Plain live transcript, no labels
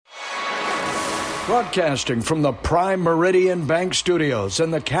Broadcasting from the Prime Meridian Bank Studios in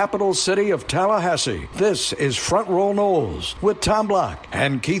the capital city of Tallahassee, this is Front Row Noles with Tom Block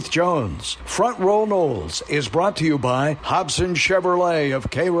and Keith Jones. Front Row Noles is brought to you by Hobson Chevrolet of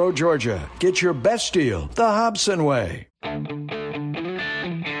Cairo, Georgia. Get your best deal the Hobson way.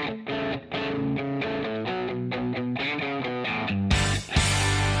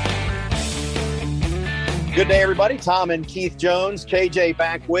 Good day, everybody. Tom and Keith Jones, KJ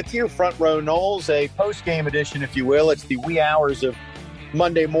back with you. Front Row Noles, a post-game edition, if you will. It's the wee hours of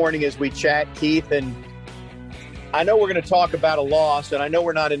Monday morning as we chat, Keith. And I know we're going to talk about a loss, and I know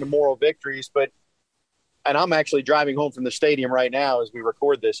we're not into moral victories, and I'm actually driving home from the stadium right now as we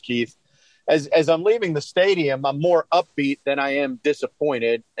record this, Keith. As I'm leaving the stadium, I'm more upbeat than I am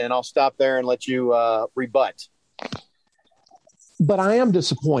disappointed, and I'll stop there and let you rebut. But I am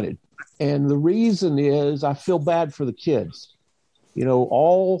disappointed. And the reason is I feel bad for the kids. You know,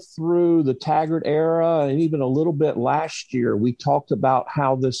 all through the Taggart era and even a little bit last year, we talked about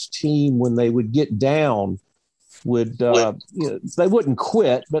how this team, when they would get down, would they wouldn't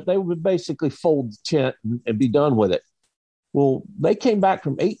quit, but they would basically fold the tent and be done with it. Well, they came back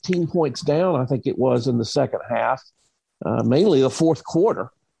from 18 points down, I think it was, in the second half, mainly the fourth quarter.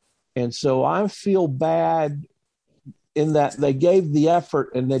 And so I feel bad in that they gave the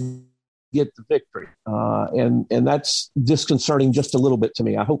effort and they get the victory. And that's disconcerting just a little bit to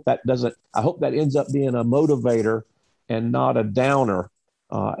me. I hope that ends up being a motivator and not a downer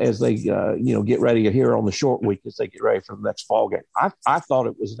as they, get ready here on the short week as they get ready for the next ball game. I thought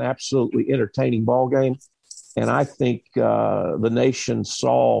it was an absolutely entertaining ball game. And I think the nation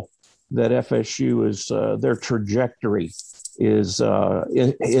saw that FSU is their trajectory is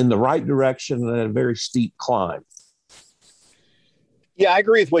in the right direction and a very steep climb. Yeah, I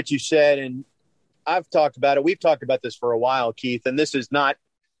agree with what you said, and I've talked about it. We've talked about this for a while, Keith, and this is not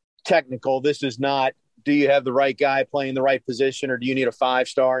technical. This is not, do you have the right guy playing the right position, or do you need a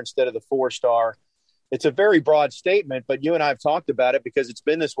 5-star instead of the 4-star? It's a very broad statement, but you and I have talked about it because it's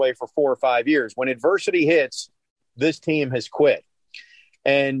been this way for 4 or 5 years. When adversity hits, this team has quit.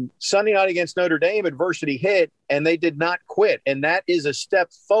 And Sunday night against Notre Dame, adversity hit, and they did not quit. And that is a step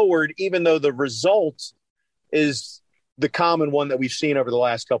forward, even though the result is the common one that we've seen over the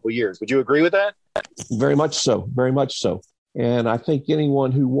last couple of years. Would you agree with that? Very much so. Very much so. And I think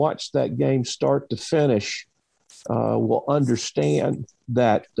anyone who watched that game start to finish will understand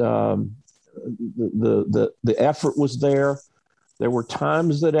that the effort was there. There were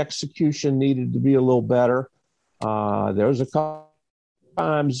times that execution needed to be a little better. There was a couple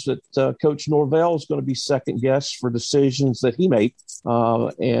times that Coach Norvell is going to be second guessed for decisions that he made.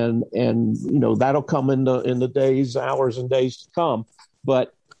 And that'll come in the hours and days to come.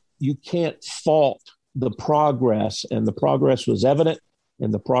 But you can't fault the progress, and the progress was evident,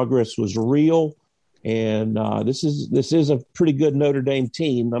 and the progress was real. And this is a pretty good Notre Dame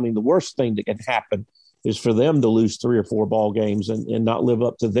team. I mean, the worst thing that can happen is for them to lose 3 or 4 ball games and not live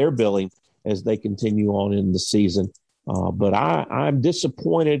up to their billing as they continue on in the season. But I'm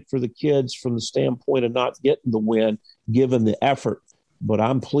disappointed for the kids from the standpoint of not getting the win, given the effort. But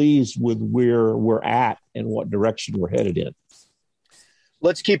I'm pleased with where we're at and what direction we're headed in.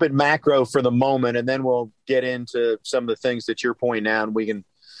 Let's keep it macro for the moment, and then we'll get into some of the things that you're pointing out. And we can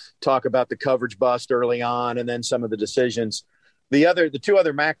talk about the coverage bust early on and then some of the decisions. The 2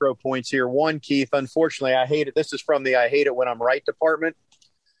 other macro points here. One, Keith, unfortunately, I hate it. This is from the I hate it when I'm right department.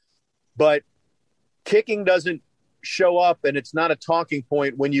 But kicking doesn't show up, and it's not a talking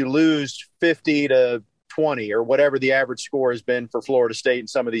point when you lose 50-20 or whatever the average score has been for Florida State in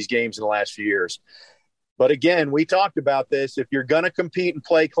some of these games in the last few years. But again, we talked about this. If you're going to compete and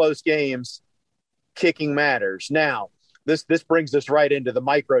play close games, kicking matters. Now, this brings us right into the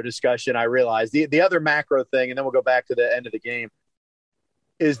micro discussion, I realize. The other macro thing, and then we'll go back to the end of the game,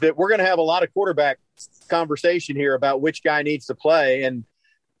 is that we're going to have a lot of quarterback conversation here about which guy needs to play. And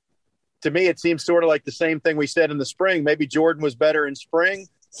to me, it seems sort of like the same thing we said in the spring. Maybe Jordan was better in spring.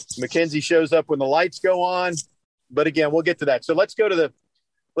 McKenzie shows up when the lights go on. But again, we'll get to that. So let's go to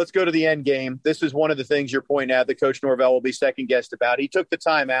the end game. This is one of the things you're pointing out that Coach Norvell will be second guessed about. He took the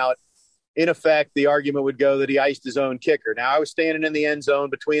timeout. In effect, the argument would go that he iced his own kicker. Now, I was standing in the end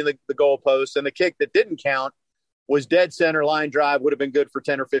zone between the goalposts, and the kick that didn't count was dead center line drive, would have been good for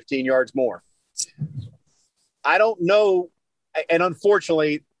 10 or 15 yards more. I don't know, and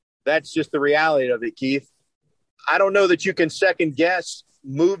unfortunately, that's just the reality of it, Keith. I don't know that you can second guess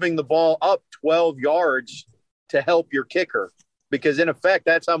moving the ball up 12 yards to help your kicker, because in effect,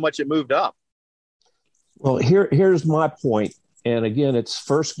 that's how much it moved up. Well, here's my point. And again, it's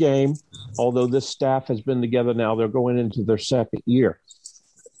first game, although this staff has been together now, they're going into their second year.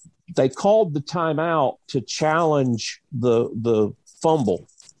 they called the timeout to challenge the fumble,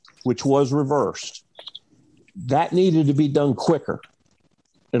 which was reversed. That needed to be done quicker.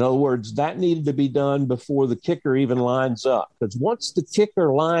 In other words, that needed to be done before the kicker even lines up. Because once the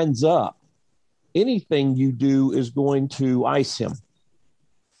kicker lines up, anything you do is going to ice him.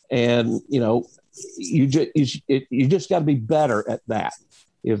 And, you just got to be better at that.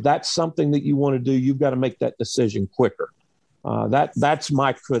 If that's something that you want to do, you've got to make that decision quicker. That's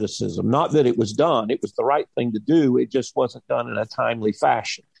my criticism. Not that it was done. It was the right thing to do. It just wasn't done in a timely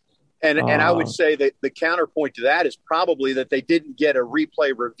fashion. And I would say that the counterpoint to that is probably that they didn't get a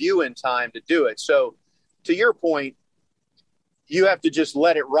replay review in time to do it. So to your point, you have to just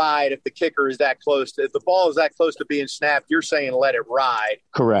let it ride if the kicker is that close. If the ball is that close to being snapped, you're saying let it ride.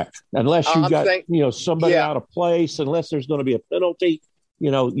 Correct. Unless you got somebody out of place, unless there's going to be a penalty,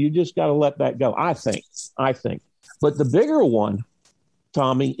 you just got to let that go. I think. But the bigger one,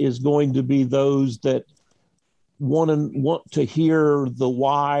 Tommy, is going to be those that want to hear the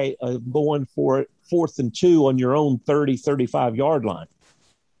why of going for it 4th and 2 on your own 30, 35-yard line,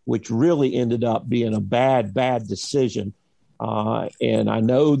 which really ended up being a bad decision. And I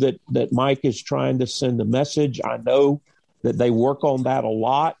know that Mike is trying to send a message. I know that they work on that a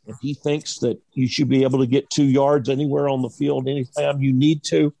lot, and he thinks that you should be able to get 2 yards anywhere on the field anytime you need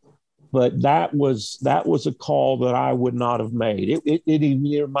to. But that was a call that I would not have made. It didn't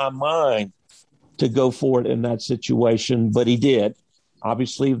enter my mind to go for it in that situation, but he did.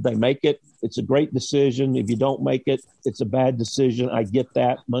 Obviously, if they make it, it's a great decision. If you don't make it, it's a bad decision. I get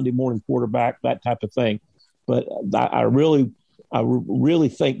that. Monday morning quarterback, that type of thing. But I really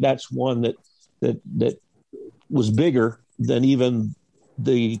think that's one that was bigger than even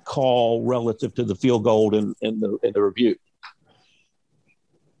the call relative to the field goal and the review.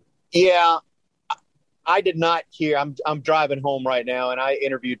 Yeah, I did not hear. I'm driving home right now, and I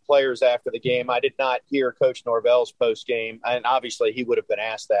interviewed players after the game. I did not hear Coach Norvell's post game, and obviously he would have been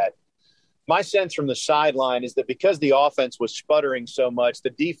asked that. My sense from the sideline is that because the offense was sputtering so much, the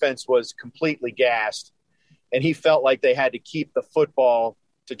defense was completely gassed, and he felt like they had to keep the football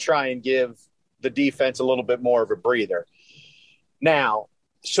to try and give the defense a little bit more of a breather. Now,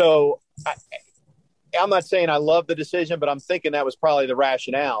 so I'm not saying I love the decision, but I'm thinking that was probably the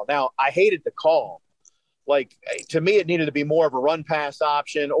rationale. Now, I hated the call. Like, to me, it needed to be more of a run-pass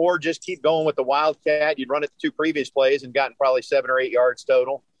option or just keep going with the Wildcat. You'd run it the 2 previous plays and gotten probably 7 or 8 yards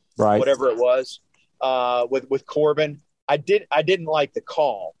total, right? Whatever it was with Corbin. I didn't like the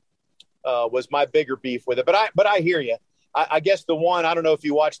call was my bigger beef with it. But I hear you. I guess the one, I don't know if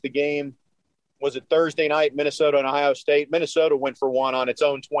you watched the game, was it Thursday night, Minnesota and Ohio State? Minnesota went for one on its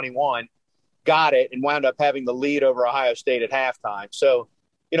own 21, got it, and wound up having the lead over Ohio State at halftime. So,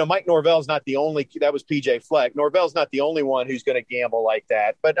 Mike Norvell's not the only – that was P.J. Fleck. Norvell's not the only one who's going to gamble like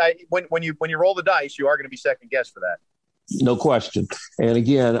that. But when you roll the dice, you are going to be second-guessed for that. No question. And,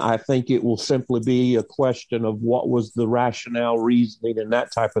 again, I think it will simply be a question of what was the rationale, reasoning, and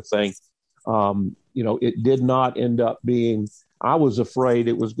that type of thing. It did not end up being – I was afraid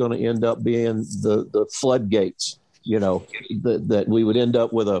it was going to end up being the floodgates, that we would end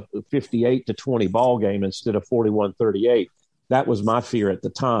up with a 58-20 ball game instead of 41-38. That was my fear at the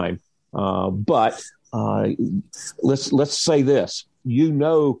time. But let's say this,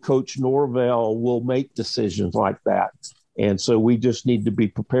 Coach Norvell will make decisions like that. And so we just need to be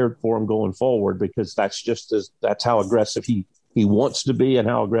prepared for him going forward, because that's how aggressive he wants to be and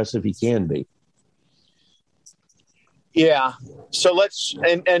how aggressive he can be. Yeah. So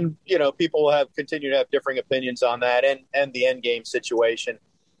people will continue to have differing opinions on that and the end game situation.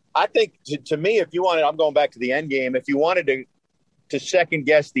 I think to me, if you wanted, I'm going back to the end game. If you wanted to second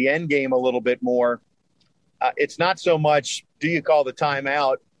guess the end game a little bit more, it's not so much, do you call the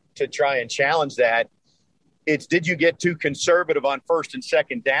timeout to try and challenge that? It's, did you get too conservative on 1st and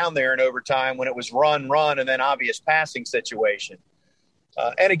 2nd down there in overtime when it was run, and then obvious passing situation?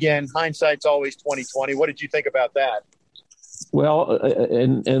 And again, hindsight's always 20/20. What did you think about that? Well,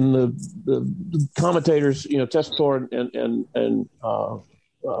 and the commentators, Tessitore and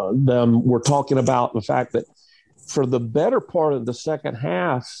them were talking about the fact that for the better part of the second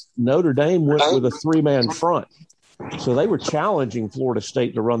half, Notre Dame went with a 3-man front. So they were challenging Florida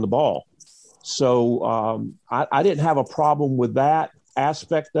State to run the ball. So I didn't have a problem with that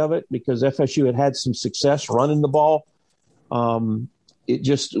aspect of it, because FSU had some success running the ball. It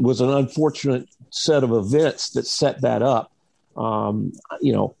just was an unfortunate set of events that set that up.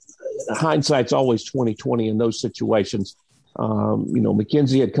 Hindsight's always 20/20 in those situations.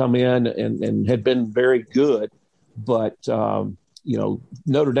 McKenzie had come in and had been very good, but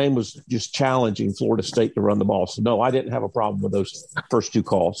Notre Dame was just challenging Florida State to run the ball. So no, I didn't have a problem with those first 2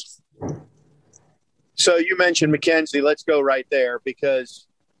 calls. So you mentioned McKenzie. Let's go right there because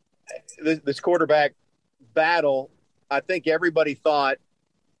this quarterback battle, I think everybody thought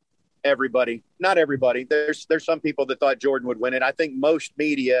not everybody. There's some people that thought Jordan would win it. I think most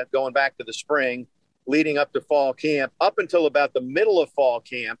media going back to the spring, leading up to fall camp, up until about the middle of fall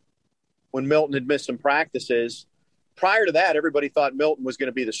camp, when Milton had missed some practices. Prior to that, everybody thought Milton was going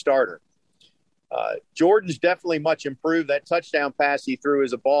to be the starter. Jordan's definitely much improved. That touchdown pass he threw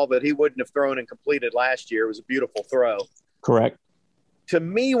is a ball that he wouldn't have thrown and completed last year. It was a beautiful throw. Correct. To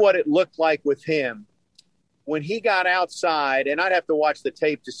me, what it looked like with him when he got outside, and I'd have to watch the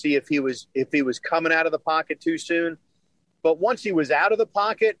tape to see if he was coming out of the pocket too soon. But once he was out of the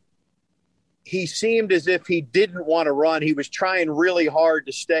pocket, he seemed as if he didn't want to run. He was trying really hard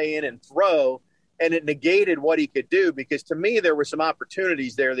to stay in and throw, and it negated what he could do because to me there were some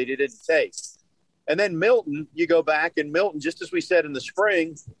opportunities there that he didn't take. And then Milton, you go back, and Milton, just as we said in the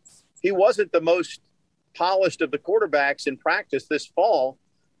spring, he wasn't the most polished of the quarterbacks in practice this fall,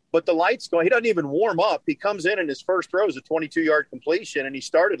 but the lights going. He doesn't even warm up. He comes in and his first throw is a 22-yard completion, and he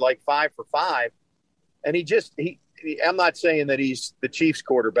started like 5 for 5. And I'm not saying that he's the Chiefs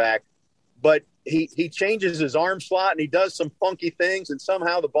quarterback, but he changes his arm slot and he does some funky things, and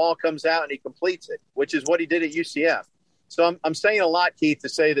somehow the ball comes out and he completes it, which is what he did at UCF. So I'm saying a lot, Keith, to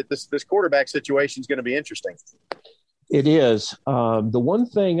say that this quarterback situation is going to be interesting. It is. The one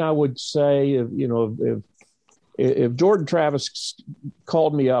thing I would say, if Jordan Travis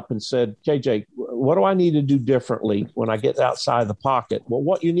called me up and said, KJ, what do I need to do differently when I get outside the pocket? Well,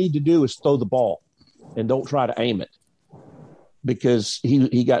 what you need to do is throw the ball and don't try to aim it, because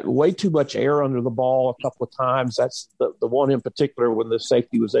he got way too much air under the ball a couple of times. That's the one in particular when the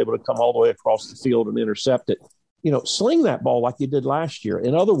safety was able to come all the way across the field and intercept it. Sling that ball like you did last year.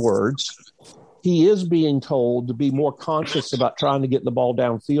 In other words, he is being told to be more conscious about trying to get the ball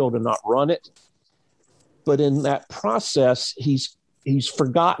downfield and not run it. But in that process, he's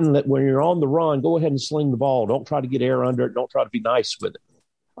forgotten that when you're on the run, go ahead and sling the ball. Don't try to get air under it. Don't try to be nice with it.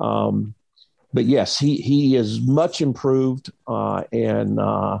 But yes, he is much improved. I don't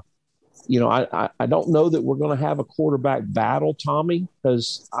know that we're going to have a quarterback battle, Tommy,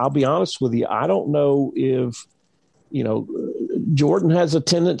 because I'll be honest with you. I don't know if, Jordan has a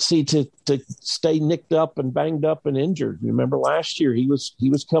tendency to stay nicked up and banged up and injured. Remember last year, he was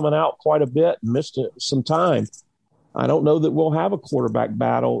coming out quite a bit and missed some time. I don't know that we'll have a quarterback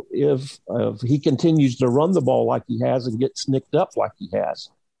battle if he continues to run the ball like he has and gets nicked up like he has.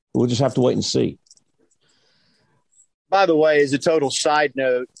 We'll just have to wait and see. By the way, as a total side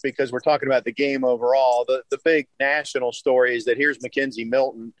note, because we're talking about the game overall, the big national story is that here's McKenzie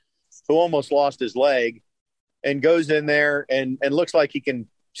Milton, who almost lost his leg and goes in there and looks like he can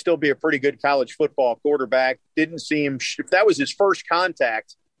still be a pretty good college football quarterback. Didn't seem – that was his first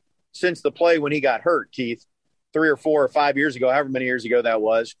contact since the play when he got hurt, Keith, 3 or 4 or 5 years ago, however many years ago that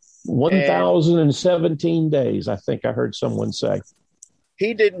was. 1,017 days, I think I heard someone say.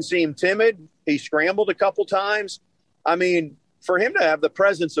 He didn't seem timid. He scrambled a couple times. I mean, for him to have the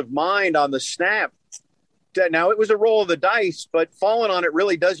presence of mind on the snap, now it was a roll of the dice, but falling on it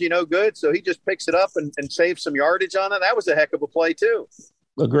really does you no good. So he just picks it up and saves some yardage on it. That was a heck of a play too.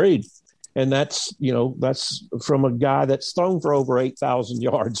 Agreed. And that's from a guy that's thrown for over 8,000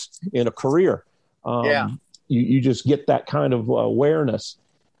 yards in a career. You just get that kind of awareness.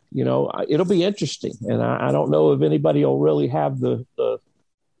 It'll be interesting. And I don't know if anybody will really have the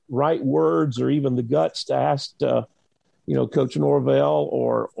right words or even the guts to ask, Coach Norvell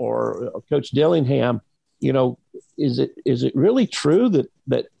or Coach Dillingham, is it really true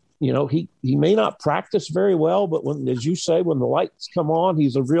that he may not practice very well, but when, as you say, when the lights come on,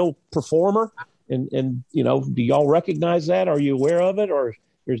 he's a real performer. And do y'all recognize that? Are you aware of it, or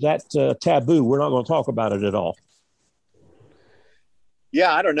is that taboo? We're not going to talk about it at all.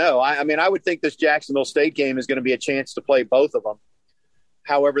 Yeah, I don't know. I mean, I would think this Jacksonville State game is going to be a chance to play both of them,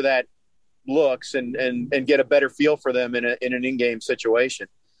 however that looks, and get a better feel for them in an in-game situation.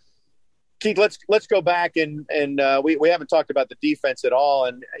 Keith, let's go back and we haven't talked about the defense at all.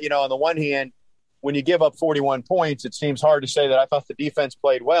 And, on the one hand, when you give up 41 points, it seems hard to say that I thought the defense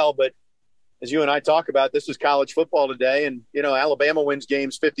played well. But as you and I talk about, this is college football today. And, Alabama wins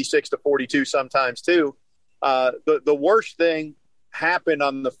games 56-42 sometimes too. The worst thing happened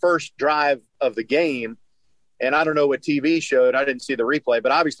on the first drive of the game. And I don't know what TV showed. I didn't see the replay,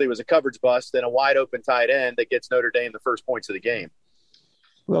 but obviously it was a coverage bust and a wide open tight end that gets Notre Dame the first points of the game.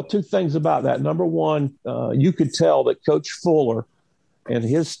 Well, two things about that. Number one, you could tell that Coach Fuller and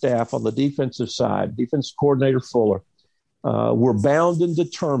his staff on the defensive side, defense coordinator Fuller, were bound and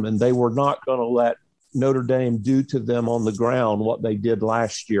determined they were not going to let Notre Dame do to them on the ground what they did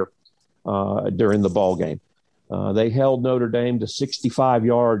last year. during the ball game. They held Notre Dame to 65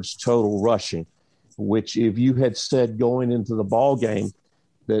 yards total rushing, which if you had said going into the ball game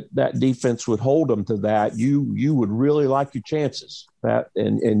that defense would hold them to that, you would really like your chances.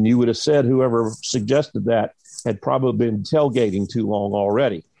 And you would have said whoever suggested that had probably been tailgating too long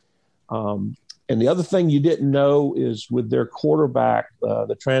already. And the other thing you didn't know is with their quarterback,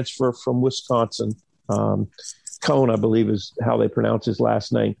 the transfer from Wisconsin, Cone, I believe is how they pronounce his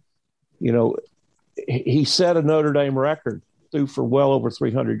last name. He set a Notre Dame record, threw for well over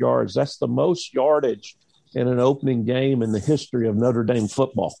 300 yards. That's the most yardage in an opening game in the history of Notre Dame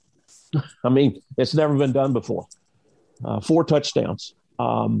football. I mean, it's never been done before. 4 touchdowns.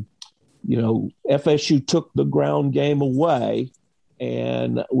 FSU took the ground game away,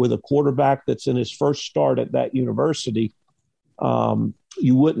 and with a quarterback that's in his first start at that university,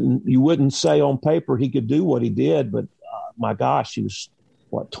 you wouldn't say on paper he could do what he did, but my gosh, he was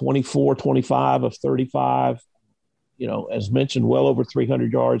 24, 25 of 35, as mentioned, well over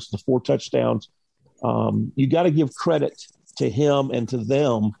 300 yards, the 4 touchdowns. You got to give credit to him and to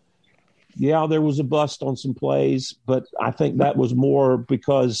them. Yeah, there was a bust on some plays, but I think that was more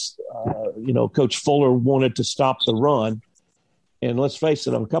because, Coach Fuller wanted to stop the run. And let's face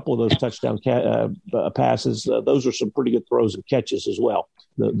it, on a couple of those touchdown passes, those are some pretty good throws and catches as well.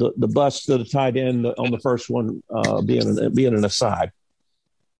 The bust to the tight end on the first one being an aside.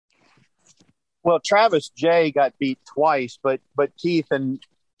 Well, Travis Jay got beat twice, but Keith, and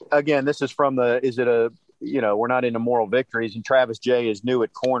again, this is from we're not into moral victories, and Travis Jay is new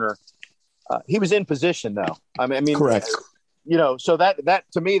at corner. He was in position though. I mean, correct. So that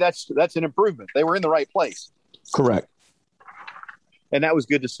to me, that's an improvement. They were in the right place. Correct. And that was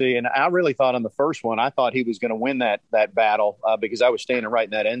good to see. And I really thought on the first one, I thought he was going to win that battle because I was standing right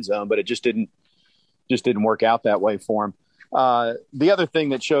in that end zone, but it just didn't work out that way for him. The other thing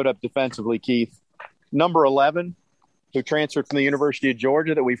that showed up defensively, Keith, number 11, who transferred from the University of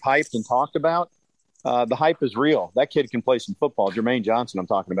Georgia that we've hyped and talked about. The hype is real. That kid can play some football. Jermaine Johnson, I'm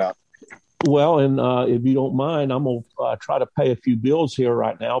talking about. Well, and if you don't mind, I'm going to try to pay a few bills here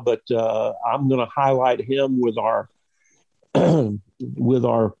right now, but I'm going to highlight him with our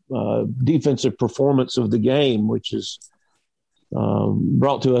defensive performance of the game, which is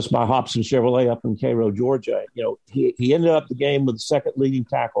brought to us by Hobson Chevrolet up in Cairo, Georgia. He ended up the game with the second leading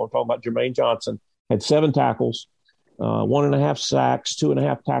tackle. I'm talking about Jermaine Johnson. Had 7 tackles, 1.5 sacks,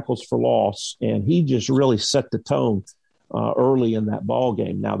 2.5 tackles for loss, and he just really set the tone early in that ball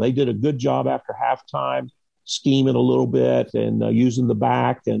game. Now, they did a good job after halftime, scheming a little bit and using the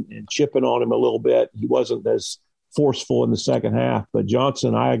back and chipping on him a little bit. He wasn't as forceful in the second half, but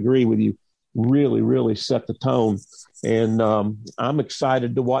Johnson, I agree with you, really, really set the tone. And I'm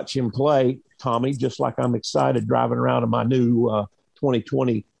excited to watch him play, Tommy, just like I'm excited driving around in my new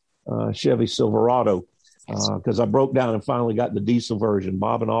 2020 Chevy Silverado because I broke down and finally got the diesel version.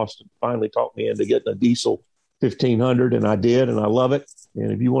 Bob and Austin finally talked me into getting a diesel 1500, and I did, and I love it.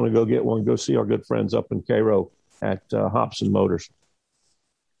 And if you want to go get one, go see our good friends up in Cairo at Hobson Motors.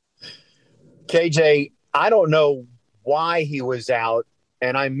 KJ, I don't know why he was out,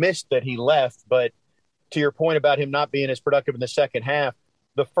 and I missed that he left, but to your point about him not being as productive in the second half,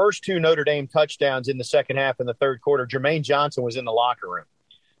 the first 2 Notre Dame touchdowns in the second half in the third quarter, Jermaine Johnson was in the locker room.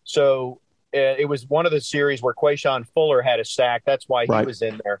 So it was one of the series where Quayshawn Fuller had a sack. That's why he was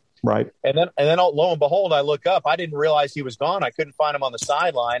in there. Right. And then lo and behold, I look up. I didn't realize he was gone. I couldn't find him on the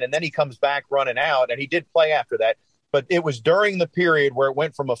sideline. And then he comes back running out, and he did play after that. But it was during the period where it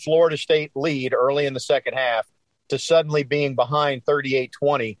went from a Florida State lead early in the second half to suddenly being behind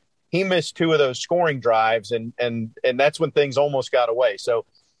 38-20. He missed 2 of those scoring drives, and that's when things almost got away. So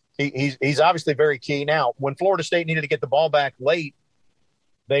he's obviously very key. Now, when Florida State needed to get the ball back late,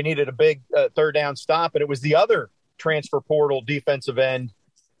 they needed a big third down stop, and it was the other transfer portal defensive end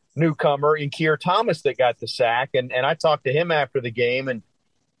newcomer in Keir Thomas that got the sack. And I talked to him after the game, and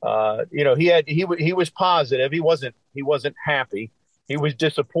he was positive. He wasn't happy. He was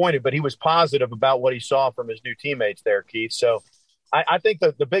disappointed, but he was positive about what he saw from his new teammates there, Keith. So I think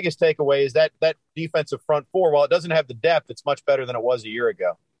that the biggest takeaway is that defensive front four, while it doesn't have the depth, it's much better than it was a year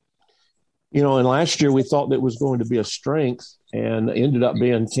ago. And last year we thought that was going to be a strength and ended up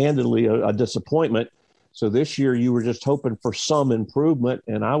being candidly a disappointment. So this year you were just hoping for some improvement.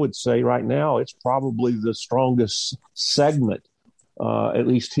 And I would say right now it's probably the strongest segment, at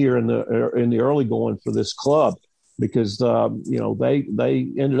least here in the early going for this club, because,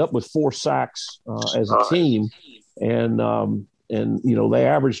 they ended up with 4 sacks as a team. And they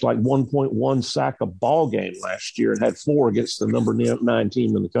averaged like 1.1 sack a ball game last year and had 4 against the number 9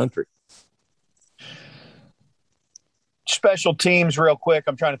 team in the country. Special teams real quick.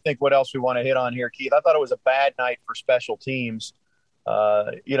 I'm trying to think what else we want to hit on here, Keith. I thought it was a bad night for special teams.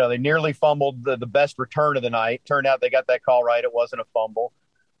 They nearly fumbled the best return of the night. Turned out they got that call right. It wasn't a fumble.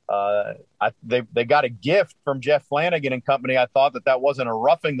 They got a gift from Jeff Flanagan and company. I thought that wasn't a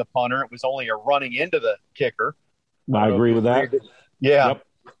roughing the punter. It was only a running into the kicker. I agree with that. Yeah.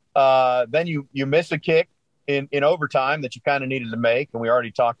 Yep. Then you miss a kick in overtime that you kind of needed to make, and we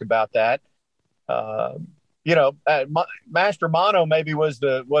already talked about that. Master Mono maybe was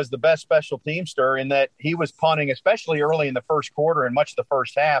the best special teamster in that he was punting, especially early in the first quarter and much of the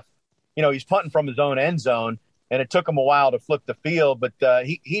first half. He's punting from his own end zone, and it took him a while to flip the field, but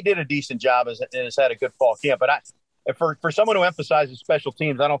he did a decent job and has had a good fall camp. But for someone who emphasizes special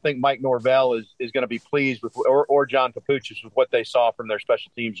teams, I don't think Mike Norvell is going to be pleased with or John Papuchis with what they saw from their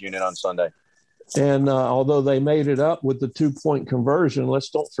special teams unit on Sunday. And although they made it up with the 2-point conversion, let's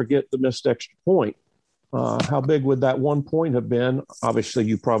don't forget the missed extra point. How big would that 1 point have been? Obviously,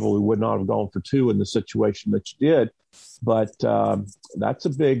 you probably would not have gone for 2 in the situation that you did, but that's a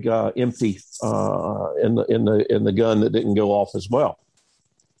big empty in the gun that didn't go off as well.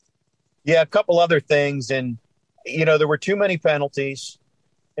 Yeah, a couple other things, and there were too many penalties,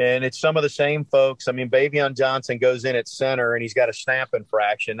 and it's some of the same folks. I mean, Bavion Johnson goes in at center, and he's got a snap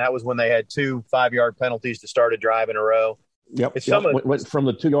infraction. That was when they had 2 5-yard penalties to start a drive in a row. Yep, went from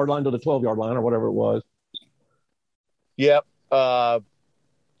the 2-yard line to the 12-yard line or whatever it was. Yep.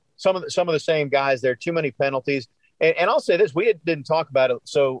 Some of the same guys there, too many penalties. And I'll say this, we didn't talk about it.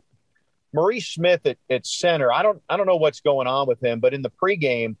 So Maurice Smith at center, I don't know what's going on with him, but in the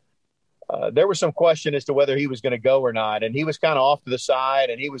pregame, there was some question as to whether he was going to go or not. And he was kind of off to the side,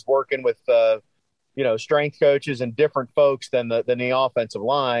 and he was working with, strength coaches and different folks than the offensive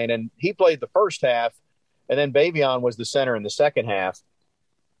line. And he played the first half, and then Bavion was the center in the second half.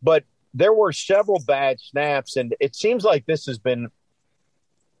 But there were several bad snaps, and it seems like this has been,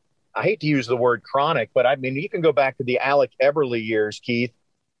 I hate to use the word chronic, but I mean, you can go back to the Alec Eberle years, Keith.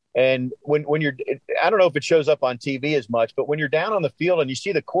 And when you're, I don't know if it shows up on TV as much, but when you're down on the field and you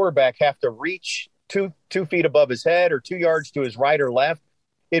see the quarterback have to reach two feet above his head or 2 yards to his right or left,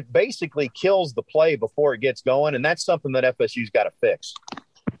 it basically kills the play before it gets going. And that's something that FSU's got to fix.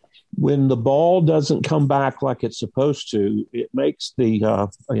 When the ball doesn't come back like it's supposed to, it makes the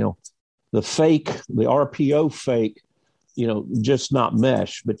fake, the RPO fake, just not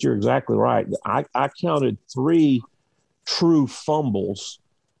mesh. But you're exactly right. I counted 3 true fumbles.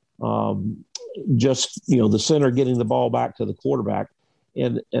 The center getting the ball back to the quarterback.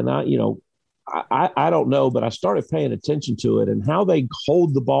 And I don't know, but I started paying attention to it and how they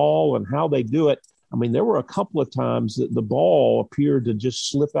hold the ball and how they do it. I mean, there were a couple of times that the ball appeared to just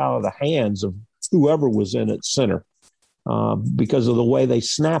slip out of the hands of whoever was in its center because of the way they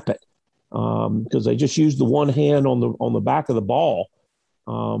snap it. Because they just used the one hand on the back of the ball.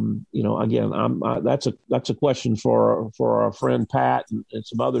 Again, that's a question for our friend Pat and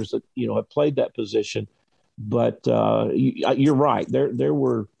some others that have played that position. But you're right. There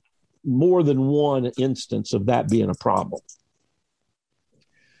were more than one instance of that being a problem.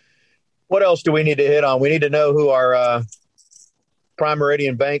 What else do we need to hit on? We need to know who our Prime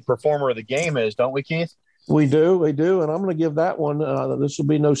Meridian Bank performer of the game is, don't we, Keith? We do, and I'm going to give that one. This will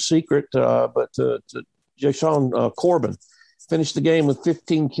be no secret, but to Jashawn Corbin. Finished the game with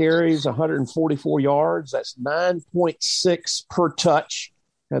 15 carries, 144 yards. That's 9.6 per touch.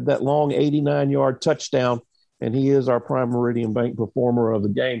 Had that long 89-yard touchdown, and he is our Prime Meridian Bank performer of the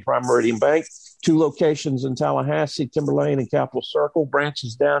game. Prime Meridian Bank, 2 locations in Tallahassee, Timberlane and Capitol Circle,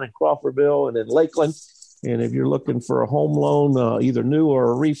 branches down in Crawfordville and in Lakeland. And if you're looking for a home loan, either new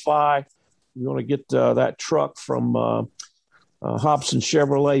or a refi, you want to get that truck from Hobson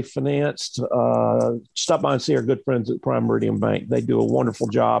Chevrolet financed, stop by and see our good friends at Prime Meridian Bank. They do a wonderful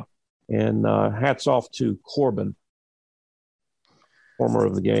job. And hats off to Corbin, former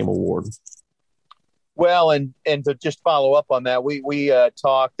of the game award. Well, and to just follow up on that, we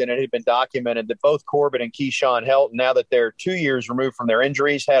talked, and it had been documented that both Corbin and Keyshawn Helton, now that they're 2 years removed from their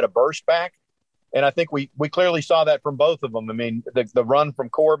injuries, had a burst back. And I think we clearly saw that from both of them. I mean, the run from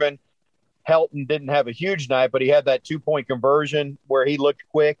Corbin, Helton didn't have a huge night, but he had that 2-point conversion where he looked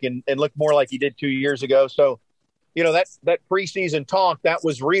quick and looked more like he did 2 years ago. So, that preseason talk, that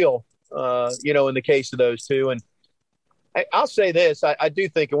was real, in the case of those two. And I'll say this, I do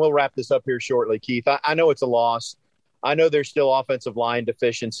think, and we'll wrap this up here shortly, Keith, I know it's a loss. I know there's still offensive line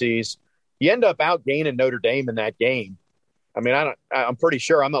deficiencies. You end up outgaining Notre Dame in that game. I mean, I'm pretty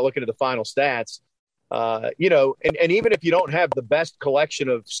sure, I'm not looking at the final stats, and even if you don't have the best collection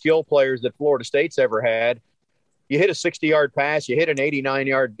of skill players that Florida State's ever had, you hit a 60-yard pass, you hit an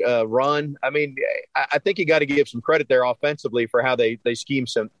 89-yard run. I mean, I think you got to give some credit there offensively for how they scheme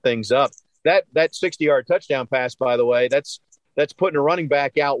some things up. That 60-yard touchdown pass, by the way, that's putting a running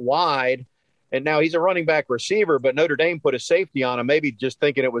back out wide, and now he's a running back receiver, but Notre Dame put a safety on him, maybe just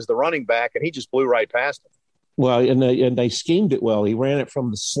thinking it was the running back, and he just blew right past him. Well, and they schemed it well. He ran it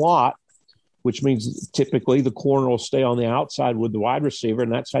from the slot, which means typically the corner will stay on the outside with the wide receiver,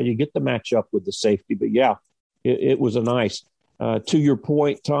 and that's how you get the matchup with the safety. But, yeah, it was a nice. To your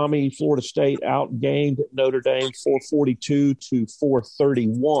point, Tommy, Florida State outgained Notre Dame 442 to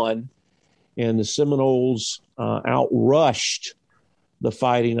 431, and the Seminoles outrushed the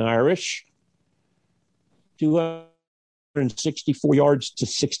Fighting Irish 264 yards to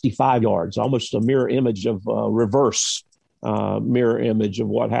 65 yards, almost a mirror image of reverse mirror image of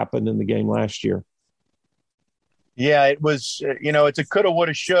what happened in the game last year. Yeah, it was, it's a coulda,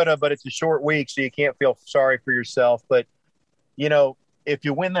 woulda, shoulda, but it's a short week, so you can't feel sorry for yourself. But, if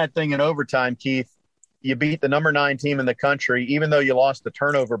you win that thing in overtime, Keith, you beat the number 9 team in the country, even though you lost the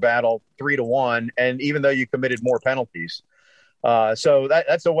turnover battle 3-1, and even though you committed more penalties. So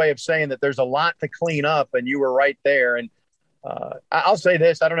that's a way of saying that there's a lot to clean up, and you were right there. And I'll say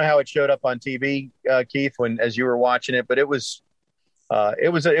this: I don't know how it showed up on TV, Keith, as you were watching it, but it was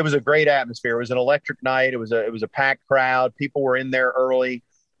a great atmosphere. It was an electric night. It was a packed crowd. People were in there early.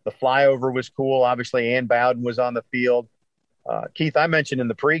 The flyover was cool. Obviously, Ann Bowden was on the field. Keith, I mentioned in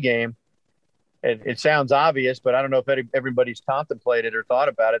the pregame, it sounds obvious, but I don't know if everybody's contemplated or thought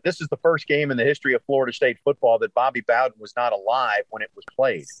about it. This is the first game in the history of Florida State football that Bobby Bowden was not alive when it was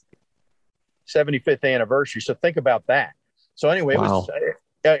played. 75th anniversary. So think about that. So anyway, wow. It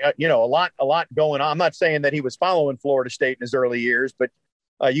was, a lot going on. I'm not saying that he was following Florida State in his early years, but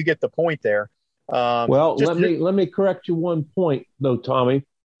you get the point there. Let me correct you one point, though, Tommy.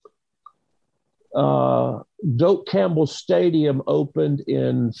 Doak Campbell Stadium opened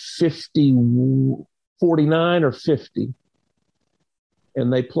in 49 or 50,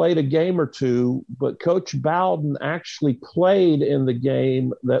 and they played a game or two, but Coach Bowden actually played in the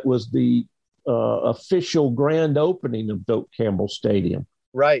game that was the official grand opening of Doak Campbell Stadium.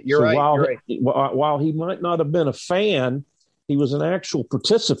 Right, you're right. While he might not have been a fan, he was an actual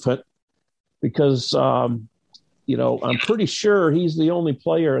participant because I'm pretty sure he's the only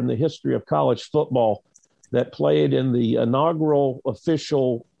player in the history of college football that played in the inaugural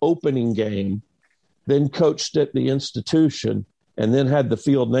official opening game, then coached at the institution, and then had the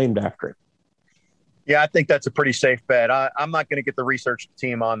field named after him. Yeah, I think that's a pretty safe bet. I'm not going to get the research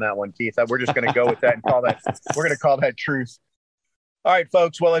team on that one, Keith. We're just going to go with that and we're going to call that truth. All right,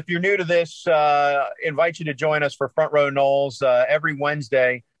 folks. Well, if you're new to this, invite you to join us for Front Row Noles every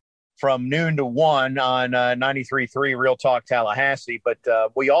Wednesday from noon to 1 on 93.3 Real Talk Tallahassee. But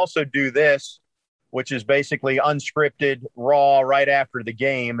we also do this, which is basically unscripted, raw, right after the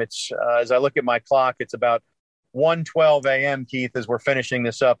game. It's as I look at my clock, it's about 1:12 a.m., Keith, as we're finishing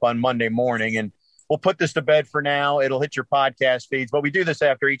this up on Monday morning. And we'll put this to bed for now. It'll hit your podcast feeds. But we do this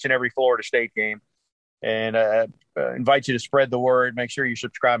after each and every Florida State game. And invite you to spread the word. Make sure you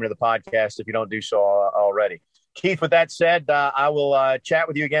subscribe to the podcast if you don't do so already. Keith, with that said, I will chat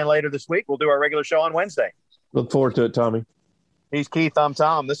with you again later this week. We'll do our regular show on Wednesday. Look forward to it, Tommy. He's Keith. I'm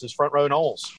Tom. This is Front Row Noles.